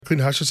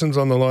Clint Hutchison's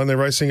on the line. They're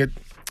racing at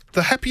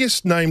the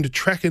happiest named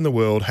track in the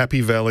world, Happy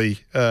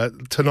Valley,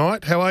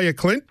 tonight. How are you,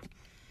 Clint?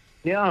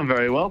 Yeah, I'm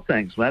very well,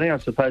 thanks, Matty. I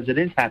suppose it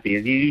is happy,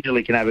 and you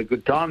usually can have a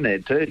good time there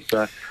too.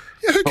 So,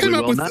 yeah, who came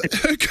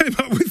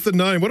up with the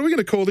name? What are we going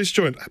to call this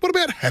joint? What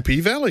about Happy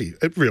Valley?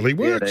 It really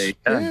works.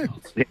 Yeah,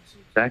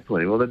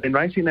 exactly. Well, they've been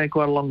racing there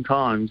quite a long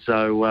time,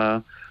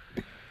 so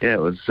it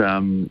was.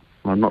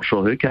 I'm not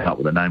sure who came up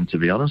with the name, to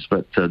be honest,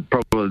 but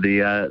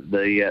probably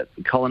the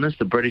colonists,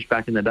 the British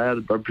back in the day,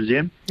 I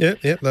presume. Yeah,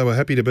 they were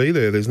happy to be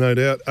there. There's no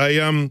doubt.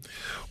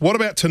 What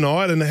about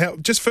tonight? And how?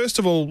 Just first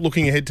of all,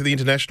 looking ahead to the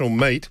international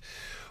meet,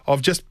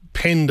 I've just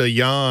penned a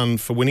yarn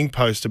for Winning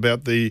Post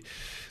about the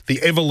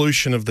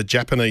evolution of the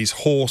Japanese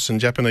horse and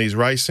Japanese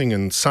racing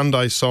and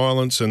Sunday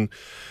silence and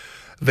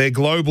their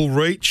global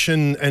reach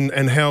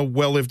and how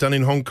well they've done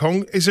in Hong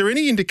Kong. Is there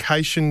any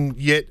indication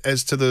yet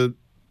as to the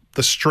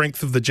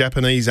strength of the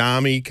Japanese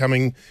army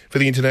coming for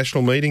the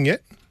international meeting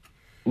yet?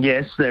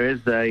 Yes, there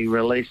is. They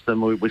released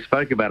them. We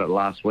spoke about it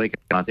last week,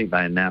 and I think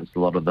they announced a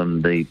lot of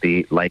them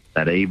the late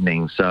that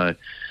evening. So,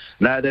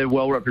 no, they're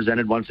well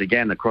represented once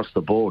again across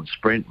the board,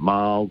 sprint,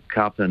 mile,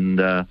 cup, and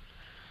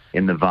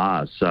in the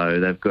Vars. So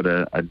they've got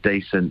a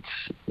decent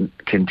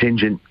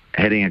contingent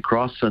heading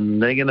across,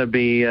 and they're going to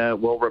be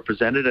well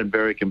represented and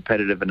very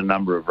competitive in a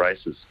number of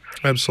races.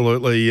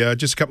 Absolutely.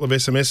 Just a couple of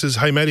SMSs.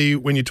 Hey, Matty,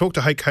 when you talk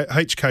to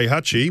HK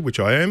Hutchi, which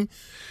I am,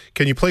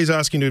 can you please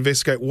ask him to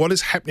investigate what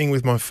is happening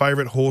with my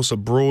favourite horse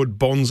abroad,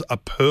 Bonds a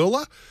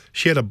Perla?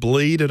 She had a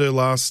bleed at her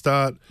last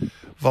start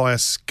via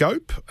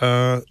scope.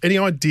 Any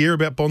idea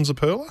about Bonds a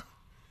Perla?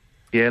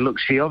 Yeah, look,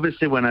 she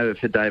obviously went over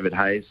for David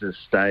Hayes'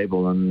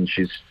 stable, and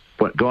she's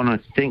gone, I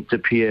think, to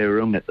Pierre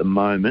Rung at the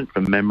moment,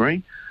 from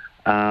memory.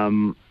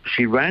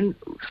 She ran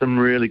some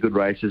really good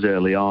races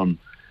early on,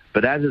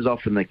 but as is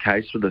often the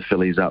case with the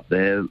fillies up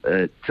there,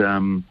 there's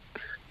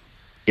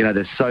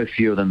so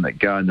few of them that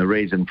go, and the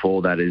reason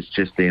for that is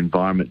just the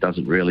environment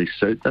doesn't really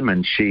suit them,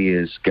 and she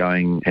is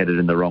headed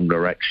in the wrong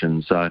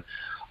direction. So,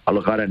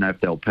 look, I don't know if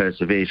they'll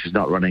persevere. She's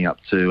not running up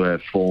to her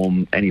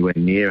form, anywhere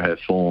near her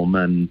form,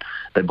 and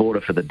they bought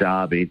her for the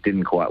Derby. It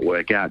didn't quite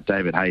work out.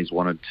 David Hayes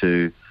wanted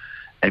to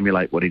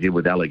emulate what he did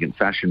with Elegant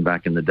Fashion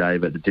back in the day,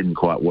 but it didn't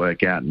quite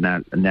work out,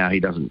 and now he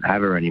doesn't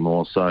have her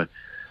anymore. So,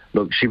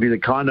 look, she'd be the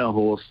kind of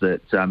horse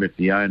that if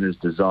the owners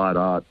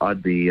desired,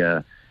 I'd be,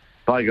 if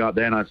I go up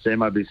there and I see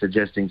him, I'd be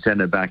suggesting send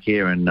her back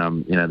here,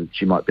 and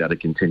she might be able to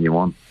continue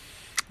on.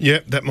 Yeah,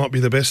 that might be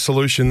the best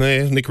solution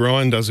there. Nick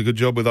Ryan does a good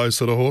job with those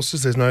sort of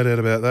horses. There's no doubt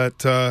about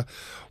that.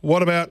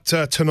 What about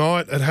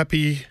tonight at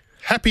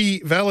Happy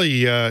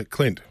Valley,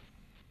 Clint?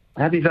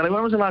 Happy Valley.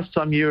 When was the last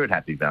time you were at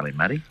Happy Valley,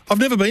 Matty? I've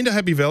never been to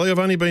Happy Valley. I've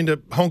only been to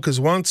Honkers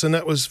once, and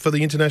that was for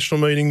the international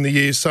meeting the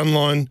year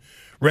Sunline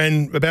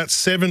ran about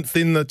 7th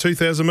in the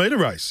 2,000-metre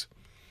race.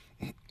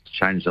 It's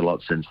changed a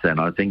lot since then.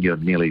 I think you're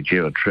nearly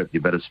due a trip. You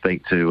better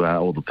speak to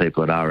all the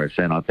people at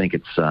RSN. I think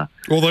it's...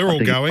 well, they're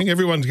all going.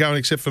 Everyone's going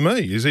except for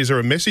me. Is there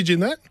a message in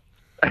that?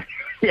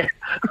 Yeah,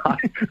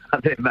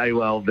 there may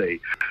well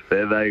be.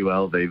 There may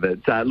well be.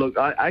 But, look,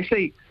 I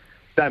actually...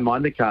 don't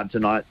mind the card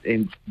tonight.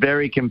 It's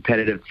very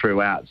competitive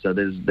throughout. So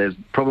there's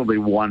probably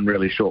one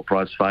really short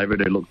price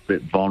favourite who looks a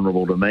bit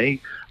vulnerable to me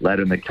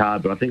later in the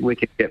card. But I think we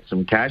can get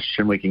some cash,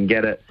 and we can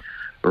get it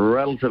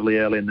relatively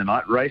early in the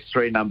night. Race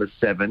 3, number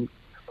 7,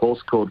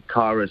 horse called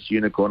Kairos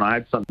Unicorn. I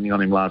had something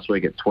on him last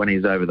week at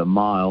 20s over the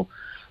mile,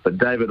 but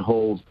David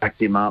Hall's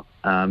backed him up,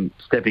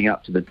 stepping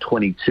up to the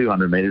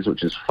 2,200 metres,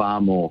 which is far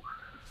more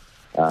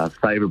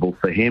favourable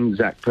for him.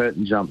 Zach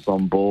Purton jumps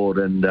on board,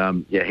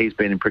 and he's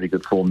been in pretty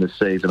good form this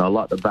season. I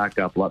like the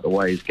backup, like the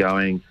way he's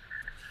going.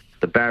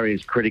 The barrier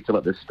is critical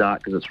at the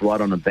start because it's right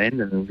on a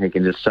bend, and he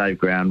can just save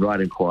ground right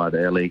in quiet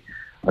early.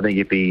 I think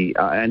if he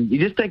and you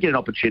just don't get an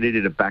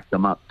opportunity to back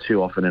them up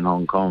too often in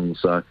Hong Kong.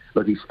 So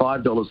look, he's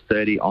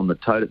 $5.30 on the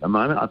tote at the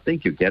moment. I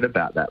think you'll get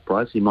about that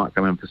price. He might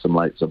come in for some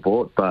late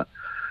support, but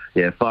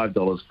yeah,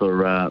 $5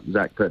 for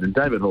Zach Purton.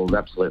 David Hall's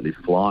absolutely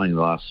flying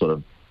the last sort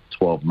of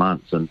 12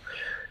 months, and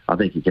I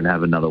think you can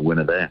have another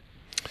winner there.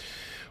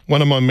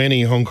 One of my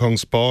many Hong Kong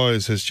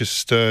spies has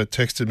just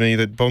texted me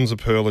that Bonds a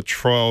Perla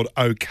trialled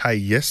okay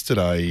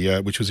yesterday,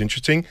 which was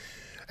interesting.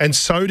 And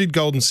so did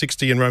Golden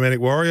 60 and Romantic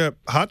Warrior.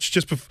 Hutch,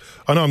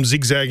 I know I'm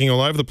zigzagging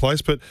all over the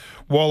place, but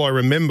while I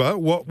remember,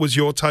 what was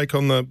your take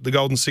on the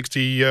Golden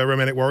 60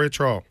 Romantic Warrior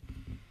trial?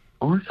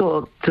 I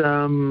thought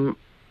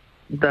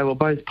they were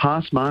both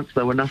pass marks.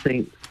 They were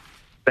nothing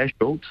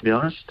special, to be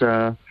honest.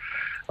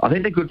 I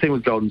think the good thing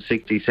with Golden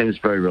 60, he seems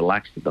very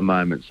relaxed at the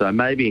moment. So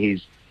maybe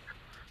he's,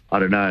 I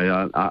don't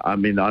know. I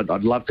mean,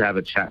 I'd love to have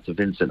a chat to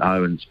Vincent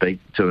Ho and speak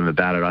to him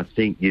about it. I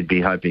think you'd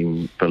be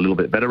hoping for a little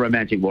bit better.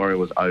 Romantic Warrior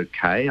was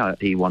okay.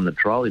 He won the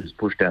trial. He was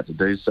pushed out to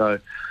do so.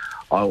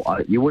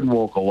 You wouldn't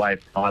walk away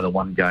from either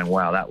one going,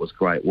 wow, that was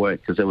great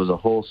work, because there was a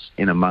horse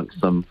in amongst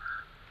them.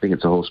 I think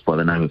it's a horse by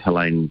the name of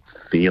Helene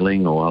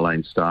Feeling or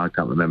Helene Star. I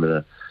can't remember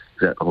the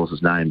exact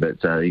horse's name,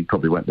 but he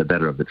probably went the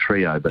better of the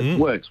trio. But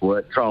work.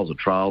 Trials are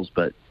trials,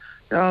 but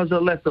I was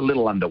left a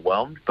little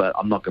underwhelmed, but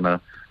I'm not going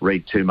to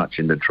read too much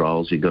into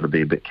trials. You've got to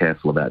be a bit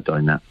careful about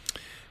doing that.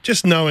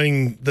 just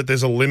knowing that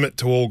there's a limit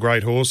to all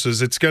great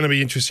horses, it's going to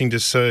be interesting to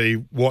see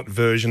what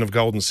version of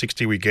Golden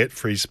 60 we get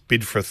for his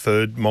bid for a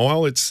third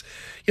mile. It's,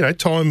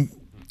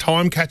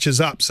 time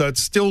catches up, so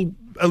it's still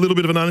a little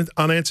bit of an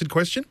unanswered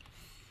question.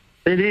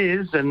 It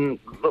is, and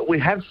look, we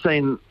have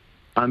seen,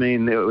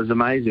 it was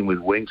amazing with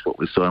Winx what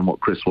we saw and what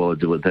Chris Waller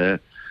did with her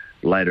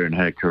later in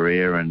her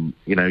career. And,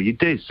 you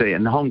do see,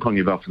 in Hong Kong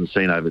you've often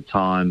seen over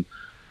time,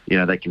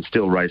 they can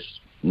still race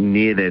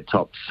near their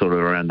tops sort of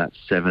around that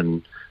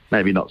 7,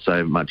 maybe not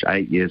so much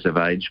 8 years of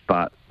age,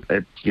 but,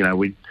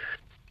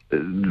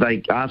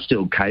 they are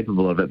still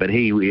capable of it. But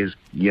he is,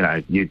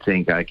 you'd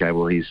think, okay,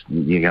 well, he's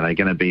going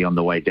to be on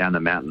the way down the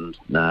mountain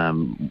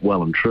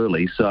well and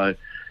truly. So,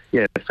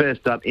 yeah,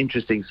 first up,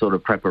 interesting sort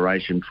of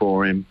preparation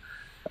for him.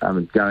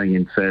 Going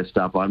in first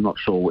up, I'm not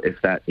sure if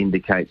that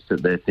indicates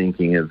that they're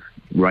thinking of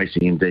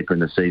racing him deeper in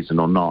the season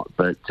or not.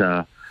 But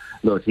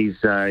look, he's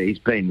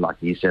been, like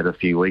you said a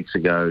few weeks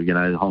ago,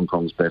 Hong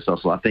Kong's best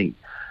hustle. I think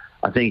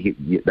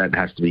that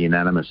has to be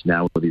unanimous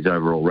now with his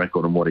overall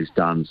record and what he's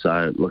done.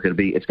 So look,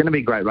 it's going to be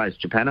a great race.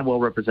 Japan are well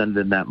represented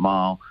in that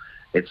mile.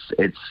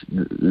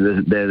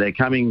 They're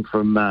coming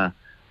from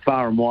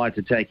far and wide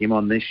to take him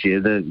on this year.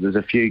 There's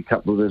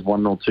there's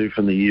one or two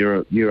from the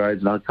Euros,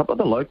 and a couple of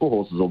the local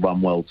horses will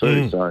run well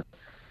too. So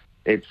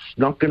it's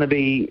not going to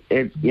be,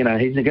 he's going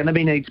to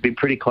need to be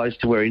pretty close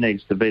to where he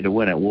needs to be to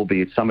win. It will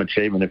be some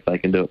achievement if they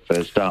can do it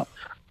first up.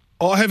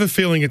 I have a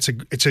feeling it's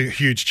a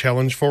huge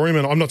challenge for him,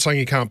 and I'm not saying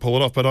he can't pull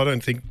it off, but I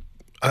don't think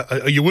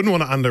you wouldn't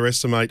want to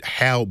underestimate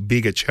how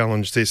big a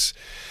challenge this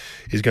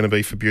is going to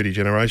be for Beauty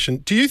Generation.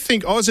 Do you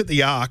think, I was at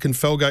the Arc and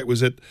Felgate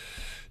was at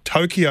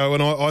Tokyo,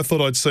 and I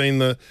thought I'd seen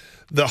the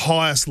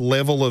highest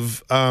level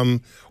of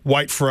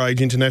weight for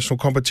age international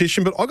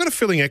competition, but I got a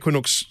feeling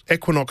Equinox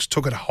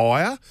took it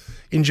higher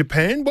in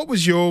Japan. What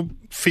was your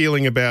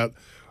feeling about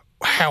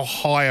how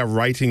high a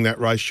rating that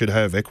race should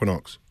have,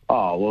 Equinox?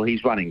 Oh, well,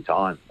 he's running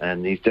time,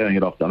 and he's doing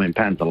it off.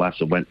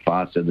 Panthalassa went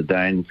faster the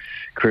day and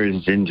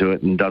cruises into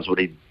it and does what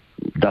he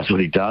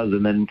does.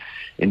 And then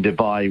in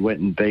Dubai, he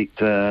went and beat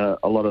a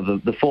lot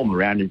of the form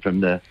around him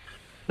from the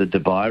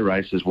Dubai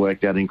races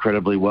worked out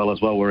incredibly well as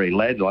well, where he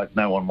led like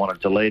no one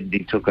wanted to lead, and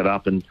he took it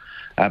up and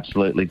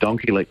absolutely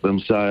donkey-licked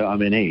them. So,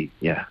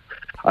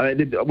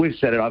 we've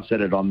said it. I've said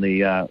it on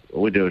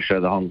we do a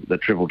show, the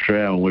Triple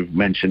Trail, and we've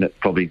mentioned it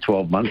probably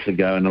 12 months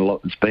ago, and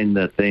it's been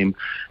the theme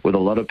with a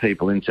lot of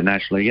people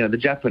internationally. The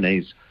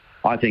Japanese,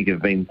 I think,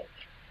 have been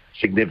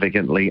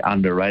significantly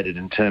underrated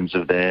in terms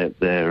of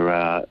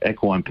their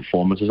equine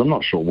performances. I'm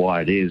not sure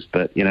why it is,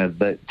 but,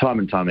 time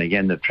and time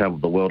again, they've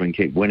travelled the world and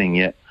keep winning,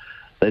 yet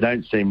they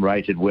don't seem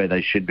rated where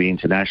they should be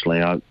internationally.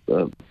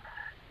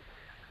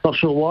 Not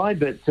sure why,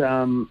 but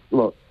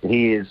look,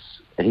 he's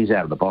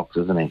out of the box,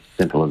 isn't he?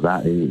 Simple as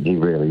that. He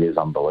really is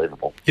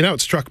unbelievable.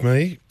 What struck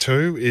me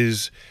too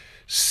is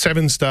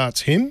 7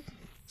 starts him,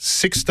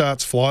 6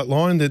 starts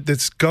Flightline.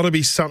 There's got to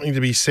be something to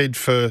be said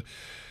for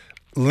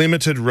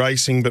limited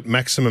racing but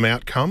maximum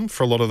outcome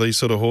for a lot of these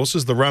sort of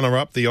horses. The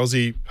runner-up, the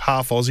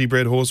half Aussie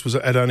bred horse,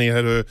 had only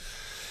had her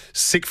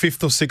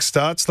 5th or 6th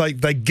starts.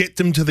 They get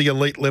them to the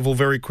elite level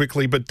very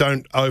quickly, but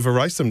don't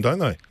over-race them, don't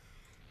they?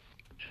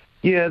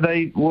 Yeah,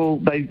 they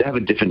have a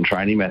different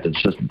training method.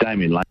 It's just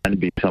Damien Lane would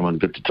be someone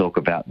good to talk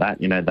about that.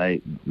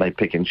 They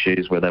pick and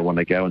choose where they want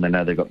to go, and they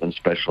know they've got them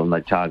special, and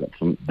they target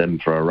them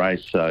for a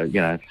race. So,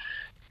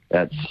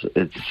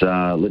 it's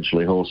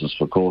literally horses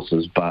for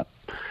courses. But,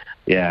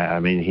 yeah,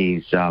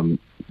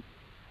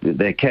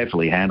 they're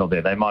carefully handled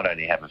there. They might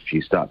only have a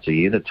few starts a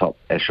year, the top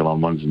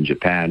echelon ones in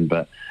Japan,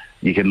 but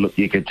you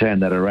could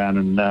turn that around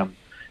and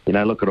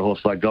look at a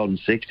horse like Golden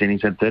 60, and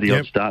he's had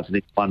 30-odd starts,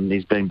 and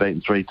he's been beaten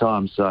 3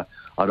 times. So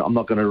I'm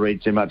not going to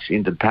read too much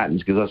into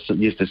patterns, because I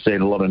used to see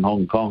it a lot in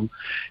Hong Kong.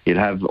 You'd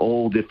have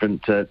all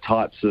different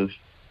types of,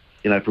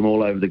 from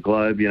all over the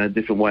globe,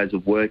 different ways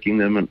of working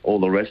them and all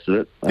the rest of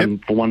it.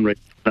 And for one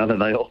reason or another,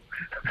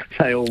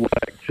 they all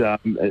worked,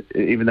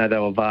 even though they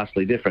were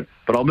vastly different.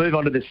 But I'll move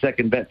on to this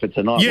second bet for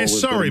tonight. Yeah,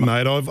 sorry,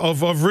 mate.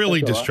 I've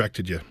really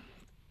distracted you.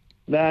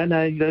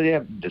 No, you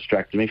haven't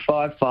distracted me.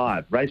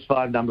 5-5, race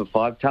 5, number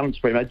 5, Talent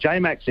Supremo.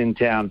 J-Mac's in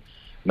town,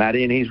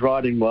 Matty, and he's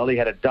riding well. He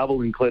had a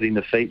double, including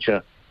the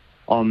feature,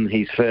 on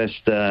his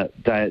first day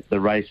at the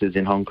races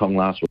in Hong Kong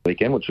last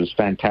weekend, which was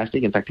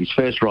fantastic. In fact, his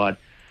first ride,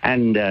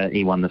 and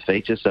he won the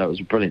feature, so it was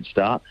a brilliant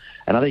start.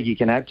 And I think you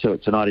can add to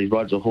it tonight. He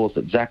rides a horse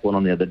that Zach won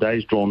on the other day.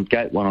 He's drawn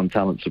Gate 1 on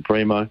Talent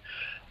Supremo.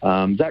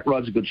 Zach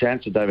rides a good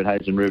chance with David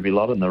Hayes and Ruby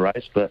Lott in the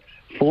race, but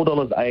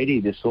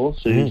 $4.80 this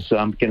horse, who's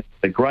getting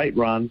a great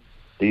run.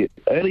 The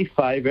early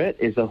favourite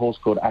is a horse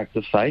called Act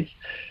of Faith,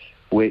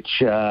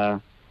 which,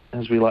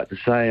 as we like to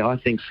say, I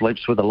think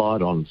sleeps with a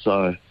light on.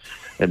 So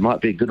it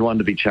might be a good one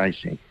to be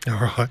chasing.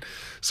 All right.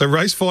 So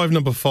race 5,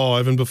 number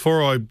 5, and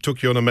before I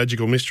took you on a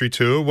magical mystery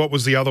tour, what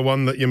was the other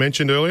one that you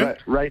mentioned earlier?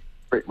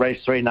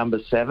 Race 3, number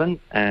 7,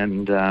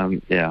 and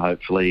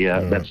hopefully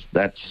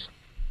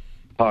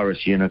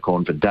Pyrus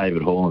Unicorn for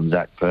David Hall and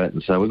Zach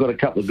Purton. So we've got a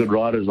couple of good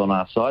riders on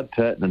our side,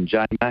 Purton and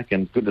J-Mac,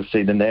 and good to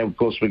see them there. Of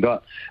course, we've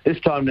got this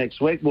time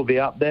next week, we'll be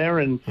up there,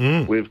 and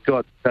we've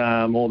got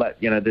all that,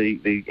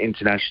 the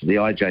international, the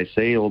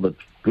IJC, all the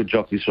good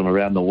jockeys from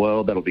around the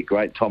world. That'll be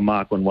great. Tom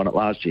Markman won it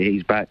last year.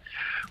 He's back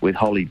with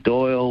Holly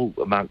Doyle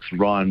amongst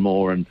Ryan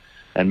Moore and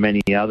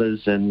many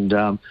others,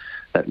 and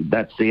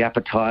that's the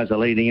appetizer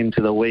leading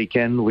into the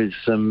weekend with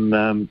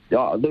some.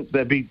 Look,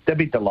 they'd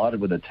be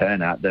delighted with the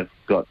turnout. They've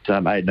got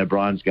Aidan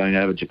O'Brien's going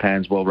over.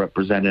 Japan's well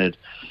represented.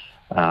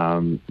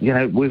 I've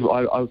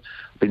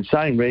been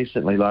saying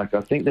recently, I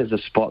think there's a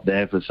spot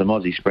there for some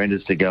Aussie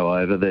sprinters to go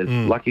over. There's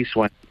Lucky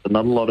Swan,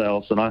 not a lot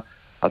else, and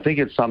I think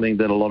it's something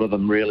that a lot of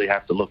them really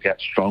have to look at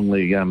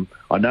strongly.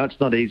 I know it's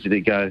not easy to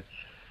go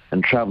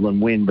and travel and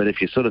win, but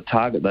if you sort of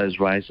target those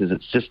races,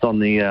 it's just on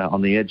the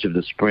edge of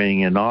the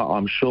spring, and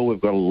I'm sure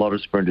we've got a lot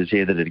of sprinters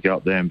here that would go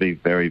up there and be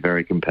very,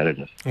 very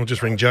competitive. We'll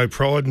just ring Joe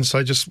Pride and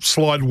say just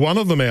slide one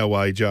of them our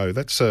way, Joe.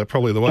 That's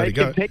probably the way to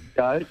go. Take your pick,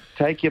 Joe.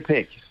 Take your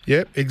pick.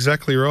 Yep,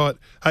 exactly right.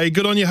 Hey,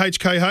 good on you,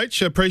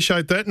 HKH.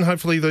 Appreciate that, and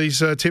hopefully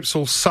these tips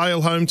will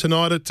sail home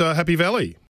tonight at Happy Valley.